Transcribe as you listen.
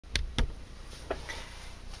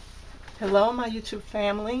Hello my YouTube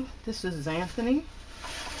family, this is Anthony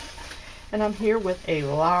and I'm here with a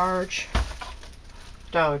large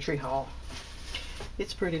Dollar Tree haul.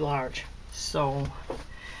 It's pretty large, so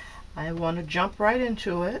I want to jump right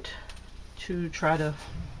into it to try to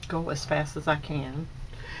go as fast as I can.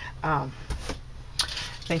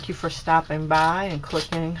 Thank you for stopping by and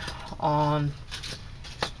clicking on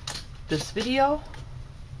this video.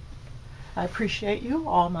 I appreciate you,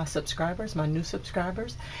 all my subscribers, my new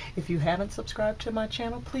subscribers. If you haven't subscribed to my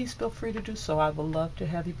channel, please feel free to do so. I would love to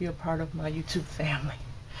have you be a part of my YouTube family.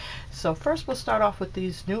 So first we'll start off with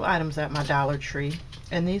these new items at my Dollar Tree,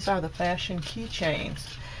 and these are the fashion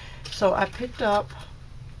keychains. So I picked up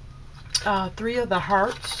 3 of the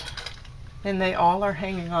hearts, and they all are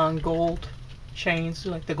hanging on gold chains,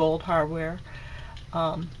 like the gold hardware.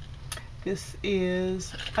 This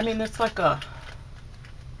is, it's like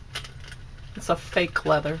it's a fake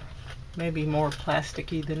leather, maybe more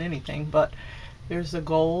plasticky than anything, but there's the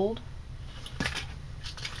gold.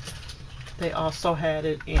 They also had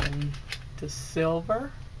it in the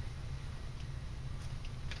silver.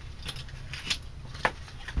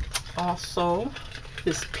 Also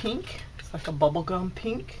this pink, it's like a bubblegum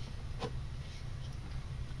pink.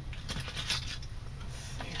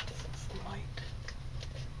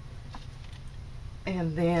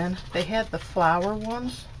 And then they had the flower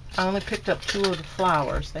ones. I only picked up 2 of the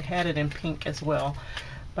flowers. They had it in pink as well,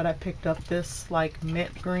 but I picked up this like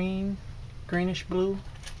mint green, greenish blue,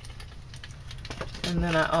 and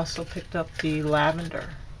then I also picked up the lavender.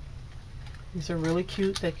 These are really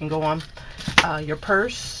cute. They can go on your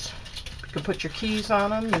purse. You can put your keys on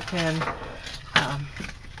them. You can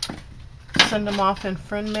send them off in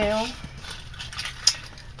friend mail.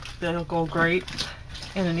 They'll go great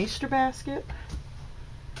in an Easter basket.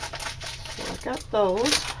 So I got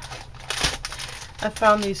those. I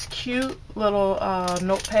found these cute little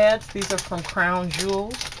notepads. These are from Crown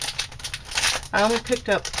Jewels. I only picked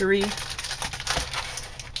up three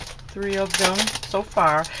of them so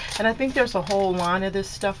far, and I think there's a whole line of this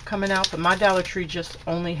stuff coming out, but my Dollar Tree just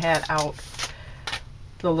only had out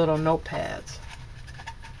the little notepads.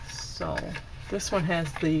 So this one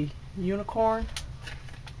has the unicorn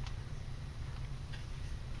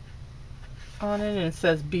on it, and it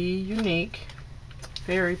says "Be Unique."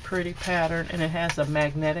 Very pretty pattern, and it has a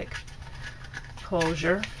magnetic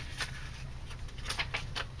closure.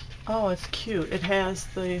 Oh, it's cute. It has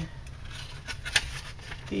the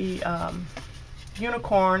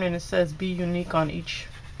unicorn, and it says "Be Unique" on each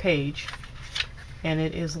page, and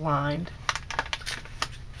it is lined.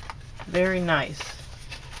 Very nice.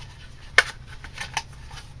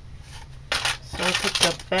 So I picked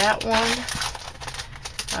up that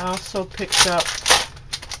one. I also picked up,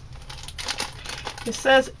 it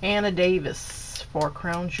says Anna Davis for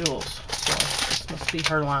Crown Jewels, so this must be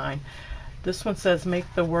her line. This one says "Make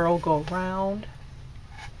the World Go Round."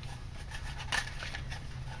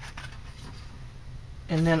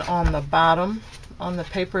 And then on the bottom, on the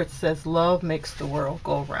paper, it says "Love makes the world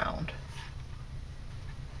go round."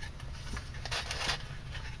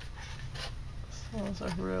 So those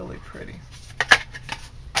are really pretty.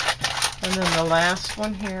 And then the last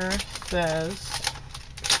one here says,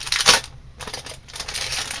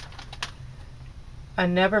 "I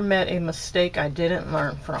never met a mistake I didn't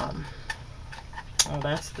learn from." Oh,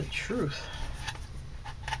 that's the truth.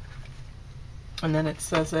 And then it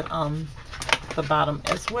says it on the bottom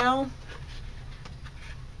as well.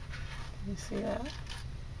 You see that?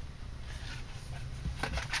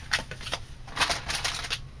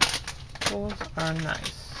 Those are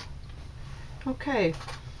nice. Okay.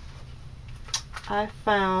 I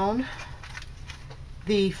found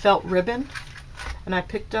the felt ribbon, and I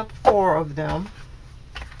picked up 4 of them.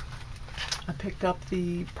 I picked up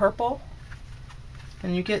the purple,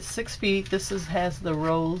 and you get 6 feet. This has the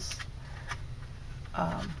rose,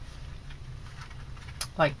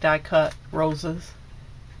 like die cut roses,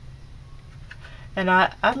 and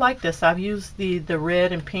I like this. I've used the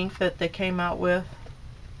red and pink that they came out with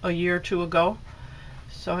a year or 2 ago.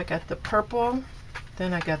 So I got the purple,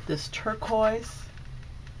 then I got this turquoise,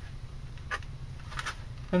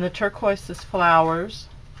 and the turquoise is flowers.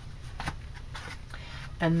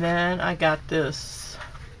 And then I got this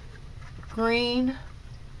green,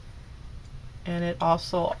 and it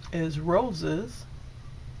also is roses.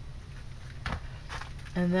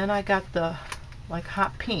 And then I got the like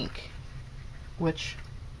hot pink, which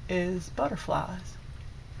is butterflies.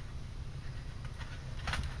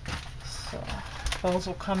 So those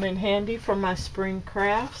will come in handy for my spring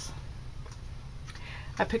crafts.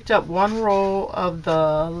 I picked up 1 roll of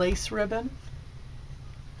the lace ribbon,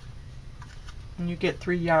 and you get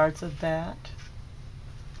 3 yards of that.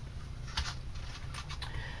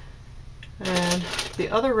 And the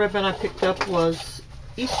other ribbon I picked up was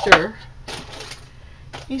Easter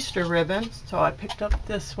ribbon. So I picked up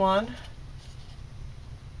this one.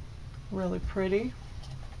 Really pretty.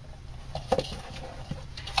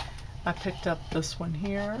 I picked up this one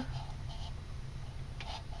here.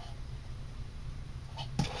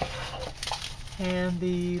 And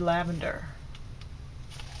the lavender.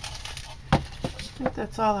 I think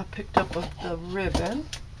that's all I picked up of the ribbon.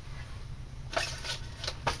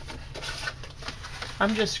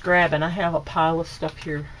 I'm just grabbing. I have a pile of stuff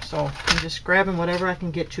here, so I'm just grabbing whatever I can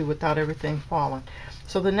get to without everything falling.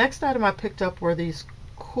 So the next item I picked up were these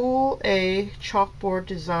Cool A Chalkboard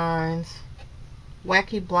Designs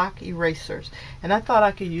Wacky Block Erasers. And I thought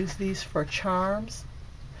I could use these for charms.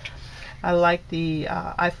 I like the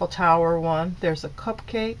Eiffel Tower one. There's a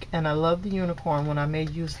cupcake, and I love the unicorn one. I may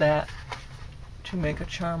use that to make a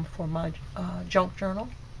charm for my junk journal.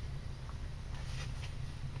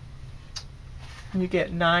 You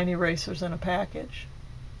get 9 erasers in a package.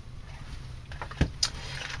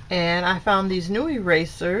 And I found these new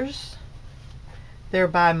erasers. They're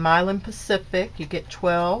by Mylan Pacific. You get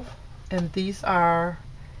 12. And these are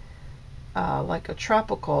like a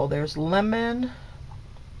tropical. There's lemon,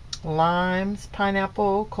 limes,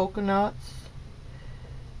 pineapple, coconuts,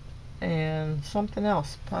 and something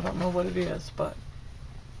else. I don't know what it is, but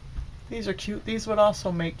these are cute. These would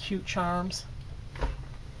also make cute charms.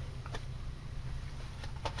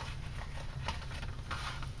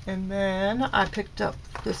 And then I picked up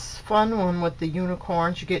this fun one with the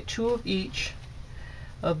unicorns. You get 2 of each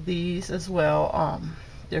of these as well.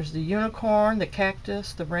 There's the unicorn, the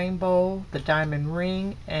cactus, the rainbow, the diamond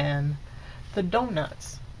ring, and the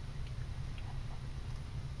donuts.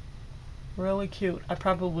 Really cute. I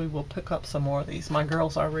probably will pick up some more of these. My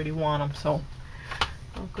girls already want them, so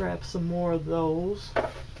I'll grab some more of those.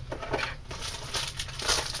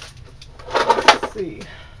 Let's see.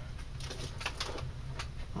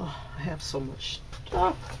 Oh, I have so much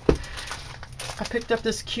stuff. I picked up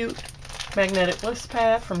this cute magnetic list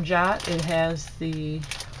pad from Jot. It has the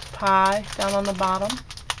pie down on the bottom.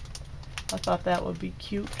 I thought that would be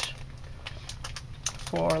cute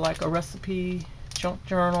for like a recipe junk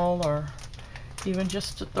journal, or even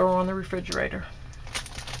just to throw on the refrigerator.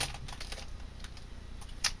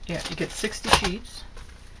 Yeah, you get 60 sheets.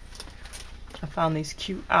 I found these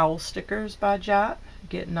cute owl stickers by Jot. You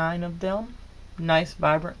get 9 of them. Nice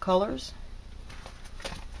vibrant colors.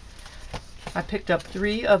 I picked up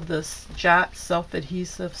 3 of this Jot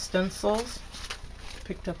self-adhesive stencils.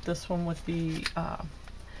 Picked up this one with the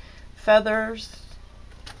feathers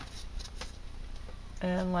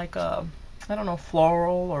and like a, I don't know,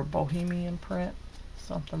 floral or bohemian print,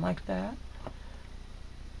 something like that.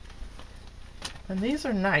 And these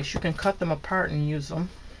are nice. You can cut them apart and use them.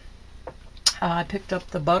 I picked up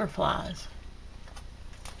the butterflies.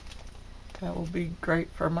 That will be great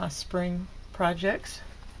for my spring projects.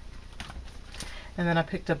 And then I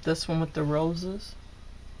picked up this one with the roses.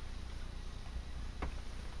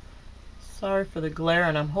 Sorry for the glare,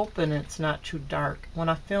 and I'm hoping it's not too dark. When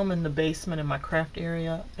I film in the basement in my craft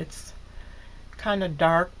area, it's kind of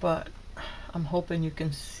dark, but I'm hoping you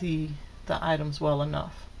can see the items well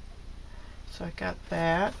enough. So I got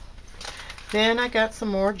that. Then I got some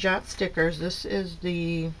more Jot stickers. This is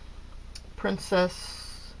the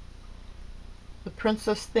princess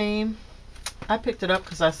theme. I picked it up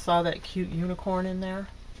because I saw that cute unicorn in there.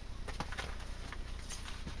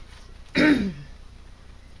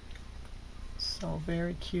 So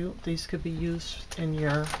very cute. These could be used in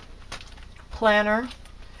your planner,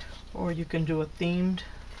 or you can do a themed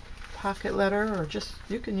pocket letter, or just,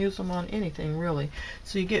 you can use them on anything really.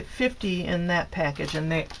 So you get 50 in that package,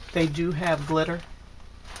 and they do have glitter.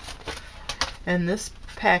 And this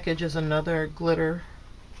package is another glitter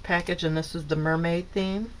package, and this is the mermaid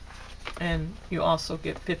theme, and you also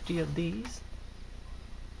get 50 of these.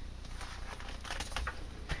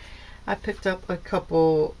 I picked up a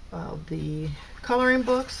couple of the coloring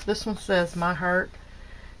books. This one says my heart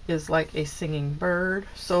is like a singing bird,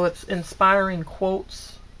 so it's inspiring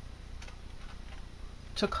quotes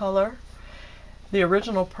to color. The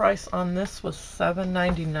original price on this was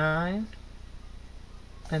 $7.99,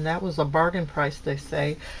 and that was a bargain price, they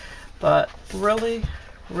say, but really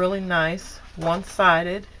nice,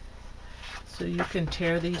 one-sided, so you can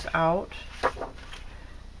tear these out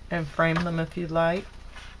and frame them if you like.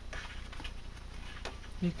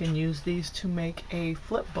 You can use these to make a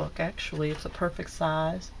flip book. Actually, it's a perfect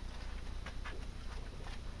size.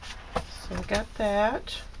 So I got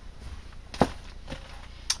that.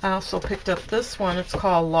 I also picked up this one. It's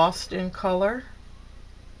called Lost in Color.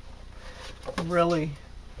 Really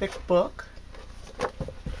thick book.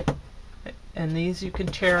 And these you can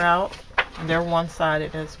tear out. They're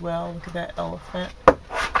one-sided as well. Look at that elephant.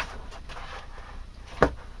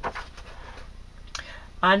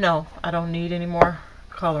 I know I don't need any more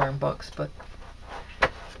coloring books, but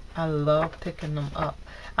I love picking them up.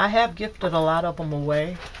 I have gifted a lot of them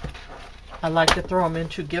away. I like to throw them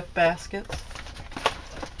into gift baskets.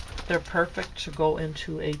 They're perfect to go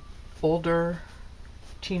into a older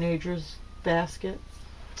teenager's basket.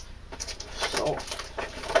 So,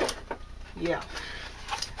 yeah.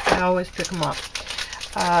 I always pick them up.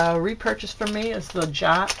 Repurchase for me is the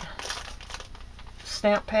Jot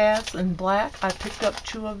stamp pads in black. I picked up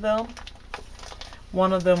 2 of them.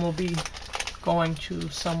 One of them will be going to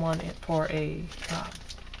someone for a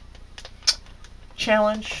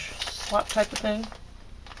challenge swap type of thing.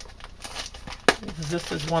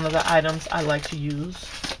 This is one of the items I like to use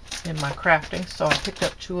in my crafting, so I picked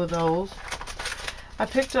up 2 of those. I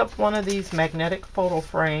picked up one of these magnetic photo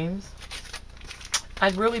frames.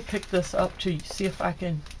 I'd really picked this up to see if I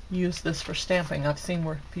can use this for stamping. I've seen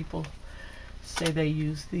where people say they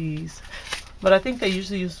use these, but I think they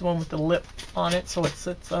usually use the one with the lip on it so it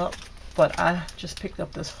sits up. But I just picked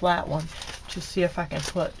up this flat one to see if I can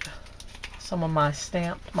put some of my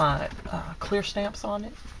clear stamps on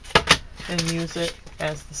it and use it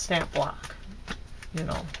as the stamp block, you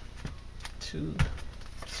know, to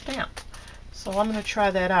stamp. So I'm going to try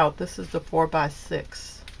that out. This is the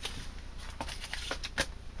 4x6.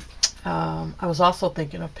 I was also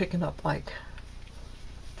thinking of picking up like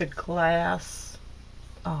the glass,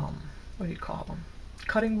 what do you call them?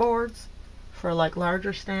 Cutting boards for like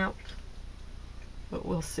larger stamps. But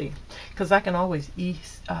we'll see. Because I can always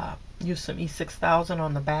use some E6000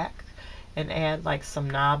 on the back and add like some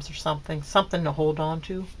knobs or something to hold on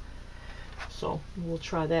to. So we'll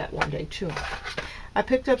try that one day too. I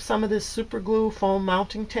picked up some of this super glue foam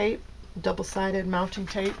mounting tape, double-sided mounting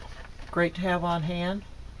tape. Great to have on hand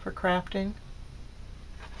for crafting.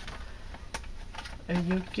 And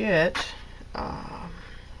you get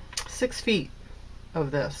 6 feet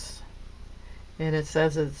of this. And it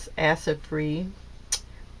says it's acid-free,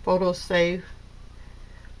 photo-safe,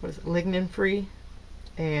 lignin free,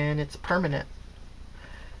 and it's permanent.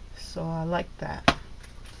 So I like that.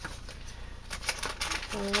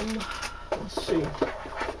 Let's see.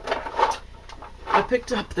 I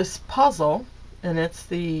picked up this puzzle, and it's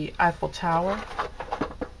the Eiffel Tower.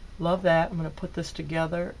 Love that. I'm going to put this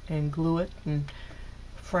together and glue it and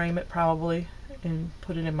frame it probably and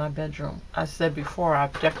put it in my bedroom. I said before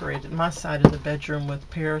I've decorated my side of the bedroom with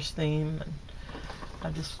Paris theme, and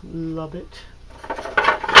I just love it.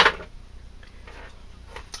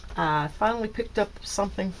 I finally picked up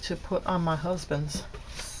something to put on my husband's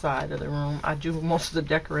side of the room. I do most of the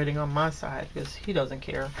decorating on my side because he doesn't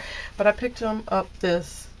care. But I picked him up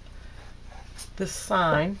this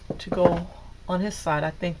sign to go on his side. I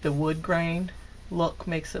think the wood grain look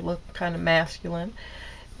makes it look kind of masculine.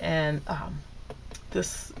 And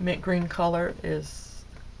this mint green color is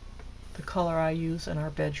the color I use in our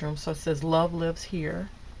bedroom. So it says love lives here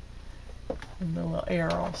and the little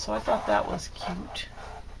arrow. So I thought that was cute.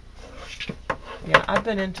 Yeah, I've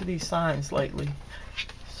been into these signs lately.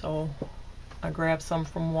 So I grabbed some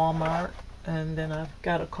from Walmart, and then I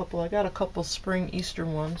got a couple spring Easter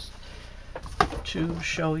ones to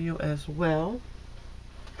show you as well.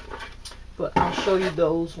 But I'll show you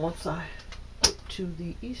those once I get to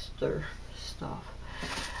the Easter stuff.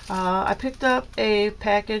 I picked up a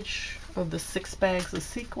package of the 6 bags of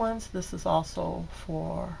sequins. This is also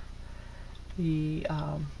for the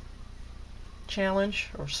challenge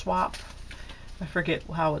or swap. I forget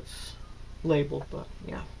how it's labeled, but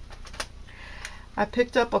yeah. I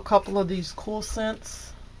picked up a couple of these Cool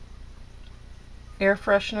Scents air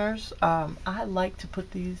fresheners. I like to put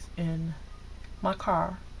these in my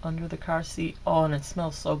car, under the car seat. Oh, and it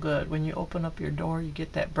smells so good. When you open up your door, you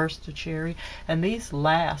get that burst of cherry. And these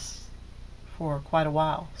last for quite a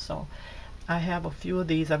while. So I have a few of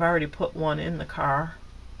these. I've already put one in the car.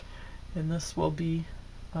 And this will be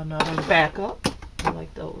another backup. I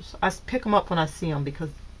like those. I pick them up when I see them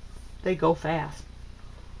because they go fast.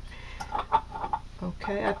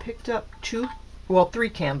 Okay, I picked up 3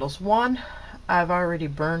 candles. One I've already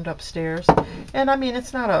burned upstairs. And I mean,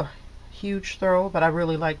 it's not a huge throw, but I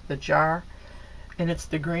really like the jar. And it's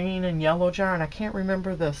the green and yellow jar. And I can't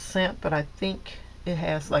remember the scent, but I think it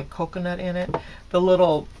has like coconut in it. The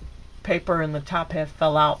little paper in the top had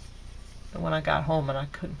fell out when I got home and I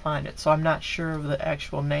couldn't find it. So I'm not sure of the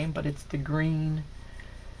actual name, but it's the green,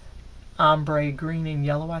 ombre green and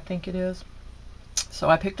yellow, I think it is. So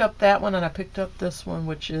I picked up that one, and I picked up this one,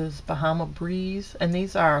 which is Bahama Breeze. And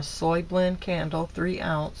these are a soy blend candle, 3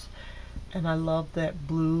 ounce. And I love that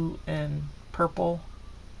blue and purple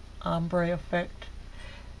ombre effect,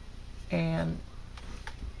 and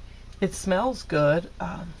it smells good,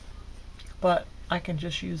 but I can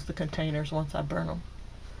just use the containers once I burn them.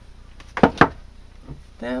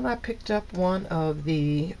 Then I picked up one of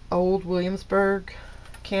the old Williamsburg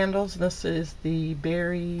candles. This is the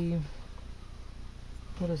berry,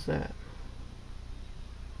 what is that?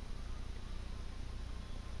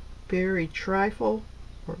 Berry trifle,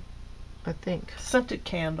 or I think scented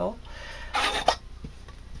candle.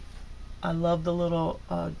 I love the little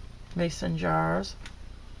mason jars,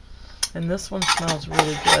 and this one smells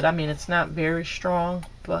really good. I mean, it's not very strong,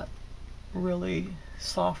 but really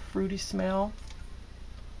soft, fruity smell.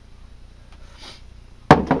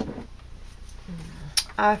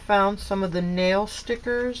 I found some of the nail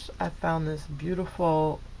stickers. I found this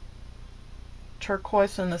beautiful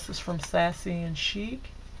turquoise, and this is from Sassy and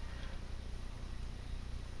Chic.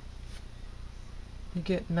 You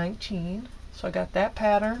get 19, so I got that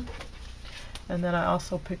pattern, and then I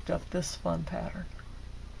also picked up this fun pattern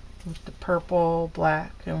with the purple,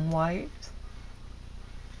 black, and white.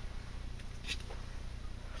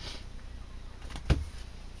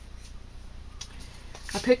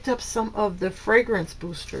 I picked up some of the fragrance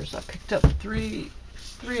boosters. I picked up three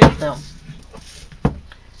of them,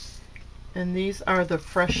 and these are the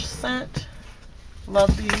Fresh Scent.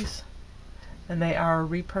 Love these, and they are a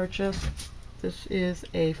repurchase. This is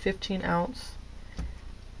a 15-ounce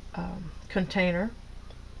container.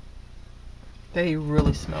 They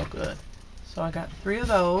really smell good. So I got 3 of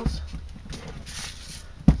those.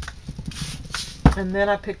 And then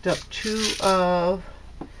I picked up 2 of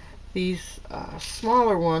these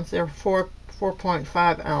smaller ones. They're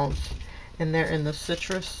 4.5 ounce, and they're in the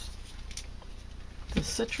citrus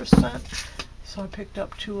scent. So I picked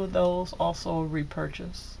up 2 of those, also a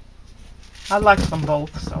repurchase. I like them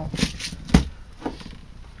both, so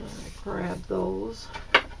I grabbed those.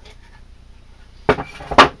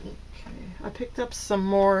 Okay, I picked up some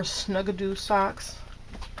more Snugadoo socks.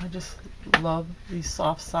 I just love these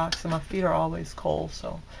soft socks, and my feet are always cold,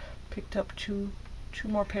 so picked up two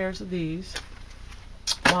more pairs of these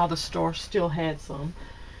while the store still had some.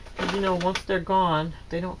 Because, you know, once they're gone,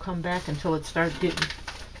 they don't come back until it starts getting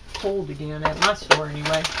cold again, at my store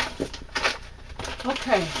anyway.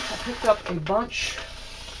 Okay, I picked up a bunch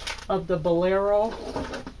of the Bolero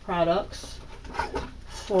products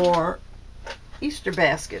for Easter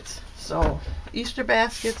baskets. So Easter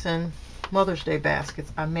baskets and Mother's Day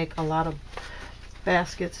baskets. I make a lot of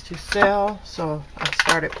baskets to sell, so I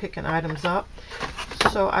started picking items up.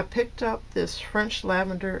 So I picked up this French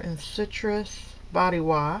lavender and citrus body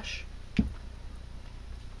wash,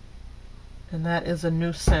 and that is a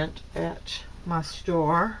new scent at my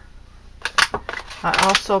store. I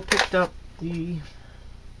also picked up the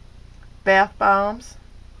bath bombs.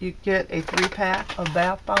 You get a 3-pack of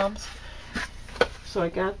bath bombs, so I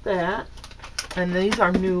got that, and these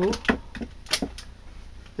are new,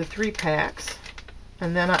 the 3 packs.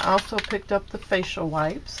 And then I also picked up the facial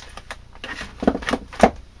wipes.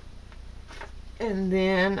 And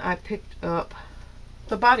then I picked up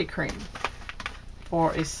the body cream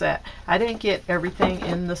for a set. I didn't get everything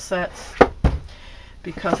in the sets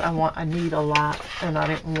because I need a lot, and I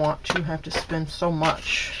didn't want to have to spend so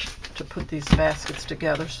much to put these baskets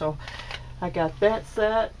together. So I got that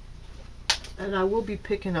set, and I will be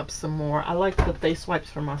picking up some more. I like the face wipes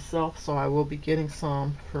for myself, so I will be getting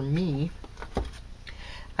some for me.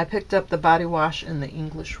 I picked up the body wash in the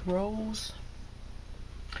English Rose.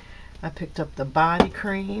 I picked up the body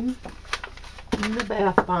cream and the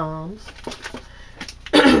bath bombs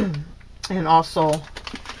and also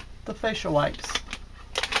the facial wipes.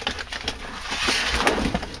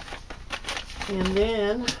 And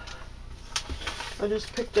then I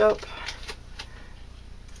just picked up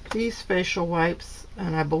these facial wipes,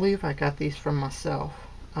 and I believe I got these from myself.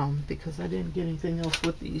 Because I didn't get anything else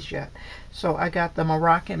with these yet. So I got the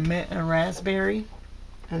Moroccan mint and raspberry,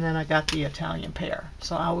 and then I got the Italian pear.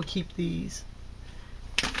 So I will keep these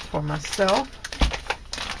for myself.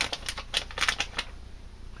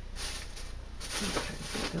 Okay,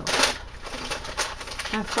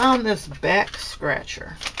 I found this back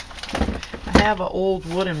scratcher. I have an old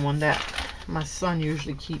wooden one that my son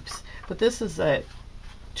usually keeps, but this is a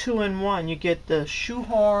 2-in-1. You get the shoe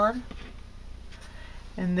horn,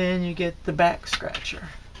 and then you get the back scratcher.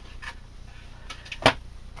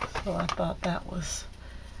 So I thought that was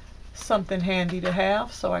something handy to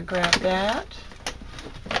have, so I grabbed that.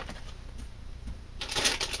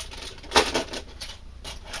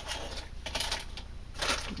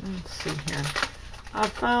 Let's see here. I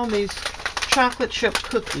found these chocolate chip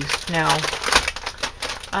cookies. Now,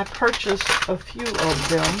 I purchased a few of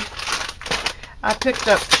them, I picked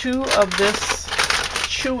up 2 of this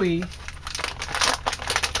chewy.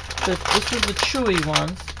 This is the chewy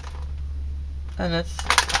ones. And it's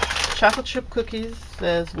chocolate chip cookies,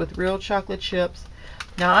 says with real chocolate chips.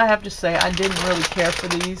 Now I have to say I didn't really care for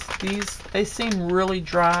these. They seem really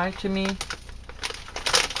dry to me.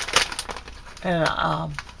 And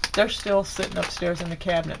they're still sitting upstairs in the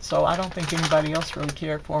cabinet, so I don't think anybody else really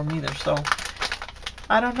cared for them either. So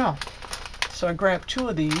I don't know. So I grabbed 2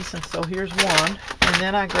 of these, and so here's one. And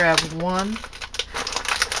then I grabbed 1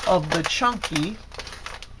 of the chunky.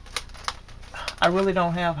 I really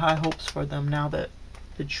don't have high hopes for them now that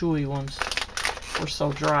the chewy ones were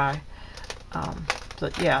so dry.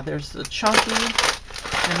 But yeah, there's the chunky,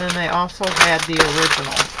 and then they also had the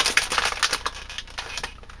original.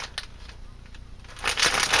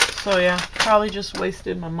 So yeah, probably just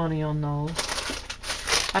wasted my money on those.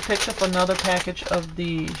 I picked up another package of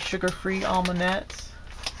the sugar-free almonds.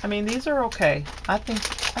 I mean, these are okay. I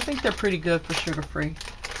think they're pretty good for sugar-free.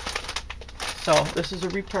 So this is a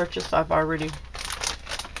repurchase. I've already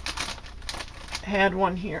had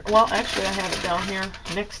one here. Well, actually, I have it down here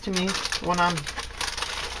next to me when I'm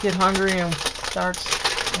get hungry and starts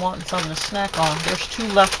wanting something to snack on. There's 2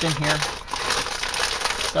 left in here.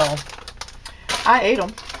 So I ate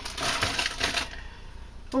them.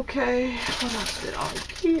 Okay, what else did I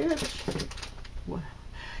get?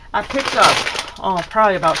 I picked up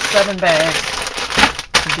probably about 7 bags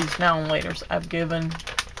of these Now and Laters. I've given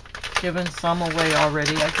some away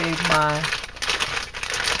already. I gave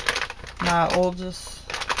my oldest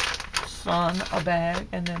son a bag,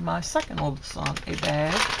 and then my second oldest son a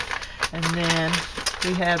bag, and then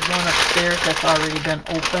we had one upstairs that's already been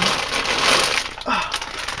opened,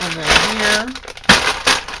 and then here,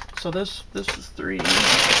 so this is 3, 4,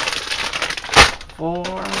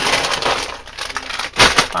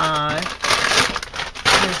 5.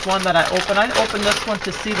 Here's one that I opened. I opened this one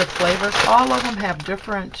to see the flavors. All of them have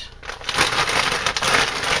different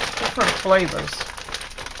flavors.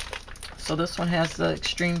 So this one has the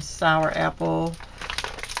extreme sour apple,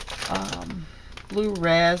 blue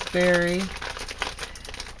raspberry,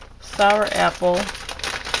 sour apple.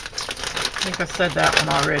 I think I said that one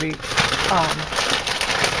already.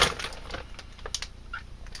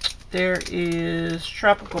 There is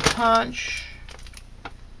tropical punch,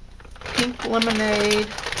 pink lemonade,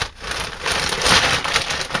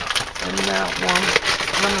 and that one.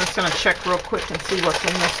 I'm just going to check real quick and see what's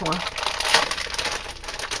in this one.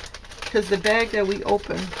 Because the bag that we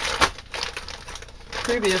opened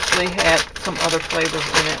previously had some other flavors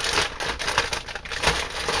in it.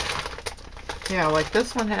 Yeah, like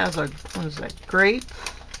this one has a, what is that, grape,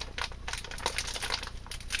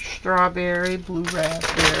 strawberry, blue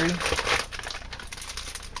raspberry.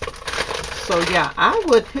 So yeah, I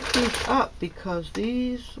would pick these up because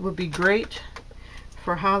these would be great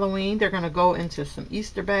for Halloween. They're going to go into some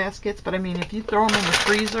Easter baskets, but I mean, if you throw them in the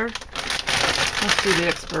freezer, let's see the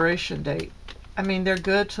expiration date. I mean, they're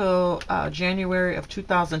good till January of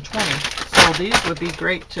 2020. So these would be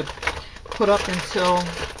great to put up until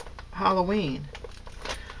Halloween.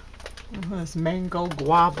 This mango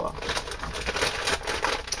guava.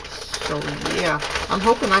 So yeah, I'm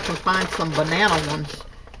hoping I can find some banana ones.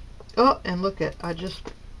 Oh, and look at, is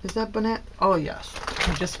that banana? Oh yes,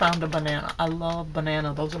 I just found a banana. I love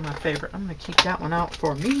banana. Those are my favorite. I'm going to keep that one out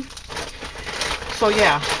for me. So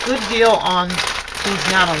yeah, good deal on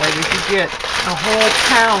these Now and Laters. You get a whole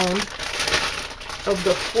pound of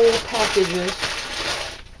the full packages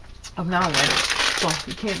of Now and Laters. So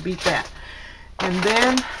you can't beat that. And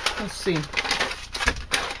then, let's see.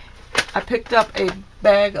 I picked up a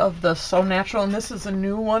bag of the So Natural, and this is a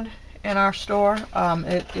new one in our store.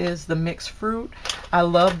 It is the mixed fruit. I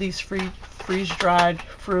love these freeze-dried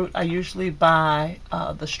fruit. I usually buy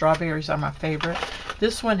the strawberries are my favorite.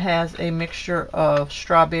 This one has a mixture of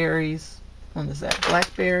strawberries, what is that,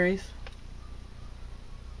 blackberries,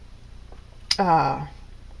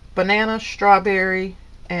 banana, strawberry,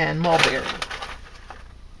 and mulberry.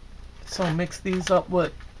 So mix these up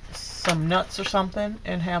with some nuts or something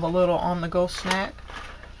and have a little on-the-go snack.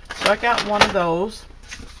 So I got one of those.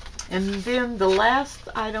 And then the last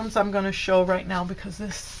items I'm going to show right now, because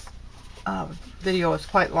this video is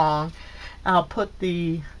quite long, I'll put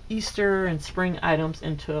the Easter and spring items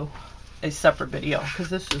into a separate video because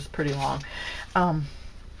this is pretty long.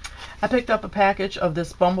 I picked up a package of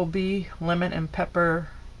this Bumblebee lemon and pepper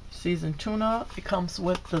seasoned tuna. It comes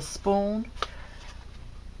with the spoon.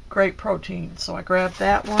 Great protein. So I grabbed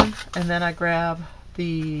that one, and then I grabbed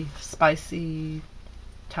the spicy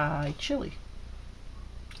Thai chili.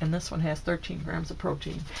 And this one has 13 grams of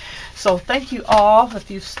protein. So thank you all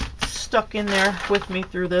if you stuck in there with me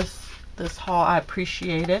through this this haul. I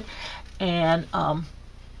appreciate it. And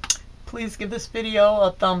please give this video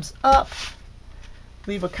a thumbs up.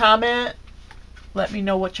 Leave a comment. Let me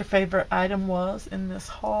know what your favorite item was in this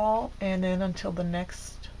haul. And then until the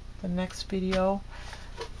next video,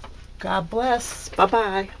 God bless.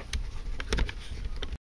 Bye-bye.